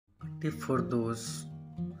tip for those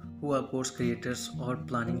who are course creators or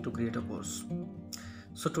planning to create a course.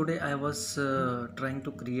 So today I was trying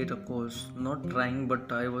to create a course, not trying,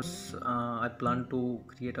 but I plan to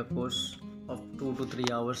create a course of 2 to 3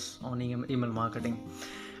 hours on email marketing,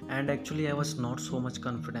 and actually I was not so much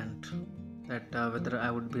confident that whether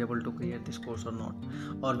I would be able to create this course or not,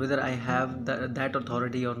 or whether I have that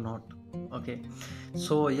authority or not. Okay,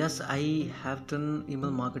 so yes, I have done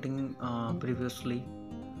email marketing previously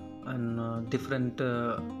on different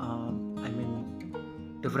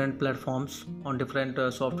platforms on different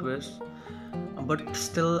softwares, but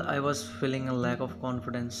still I was feeling a lack of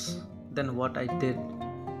confidence. Then what I did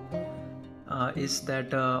is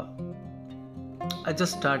that I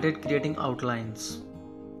just started creating outlines.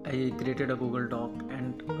 I created a Google Doc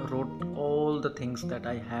and wrote all the things that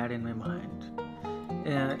I had in my mind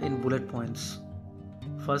in bullet points.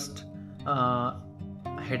 First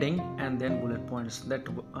heading and then bullet points, that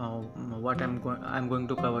what I'm going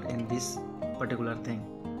to cover in this particular thing.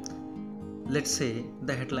 Let's say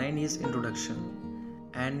the headline is introduction,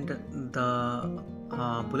 and the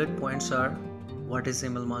bullet points are what is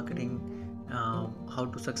email marketing, how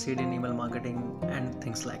to succeed in email marketing, and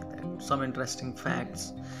things like that, some interesting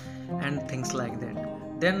facts and things like that.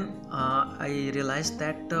 Then I realized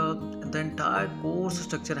that the entire course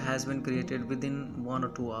structure has been created within 1 or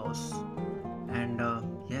 2 hours, and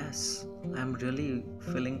yes, I'm really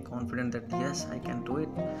feeling confident that yes, I can do it.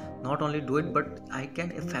 Not only do it, but I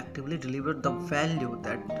can effectively deliver the value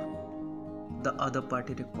that the other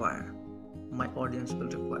party require, my audience will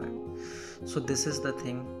require. So this is the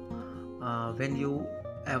thing. When you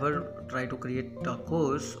ever try to create a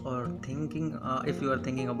course, or thinking if you are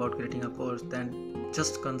thinking about creating a course, then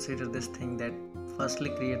just consider this thing, that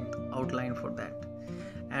firstly create outline for that,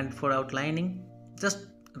 and for outlining just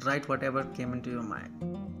write whatever came into your mind.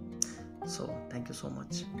 So thank you so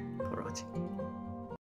much for watching.